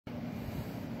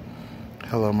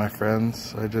Hello my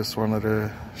friends, I just wanted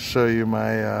to show you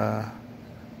my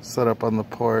setup on the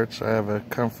porch. I have a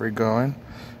Comfrey going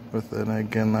with an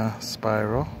Ighina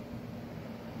Spiral.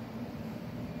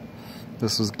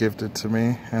 This was gifted to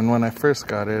me, and when I first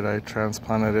got it, I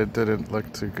transplanted it. Didn't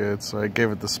look too good, so I gave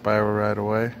it the spiral right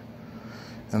away.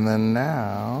 And then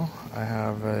now I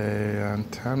have a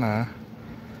antenna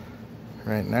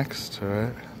right next to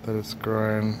it that it's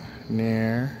growing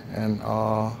near and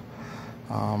all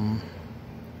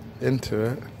into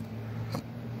it.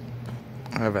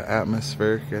 I have an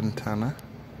atmospheric antenna,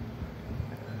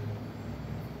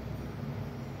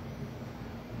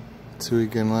 2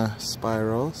 Ighina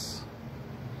spirals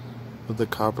with the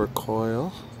copper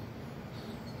coil,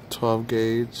 12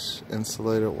 gauge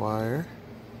insulated wire,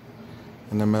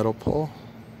 and a metal pole.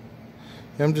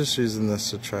 I'm just using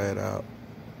this to try it out.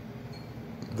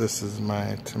 This is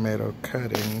my tomato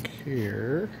cutting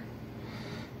here.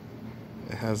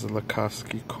 It has a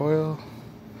Lakhovski Coil,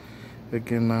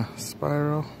 Ighina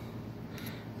Spiral.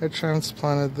 I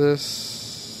transplanted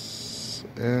this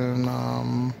in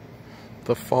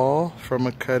the fall from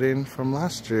a cutting from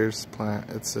last year's plant.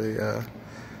 It's a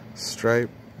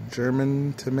striped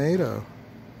German tomato.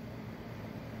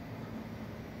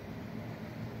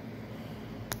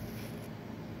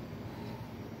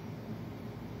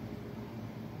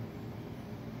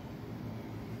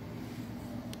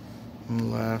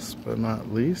 And last but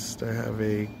not least, I have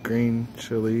a green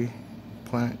chili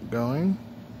plant going.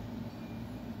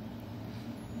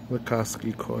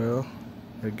 Lakhovski Coil,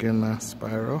 Ighina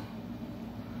Spiral.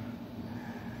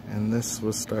 And this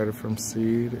was started from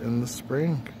seed in the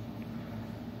spring.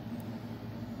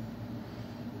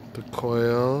 The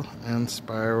coil and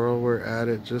spiral were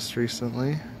added just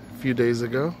recently, a few days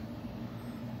ago.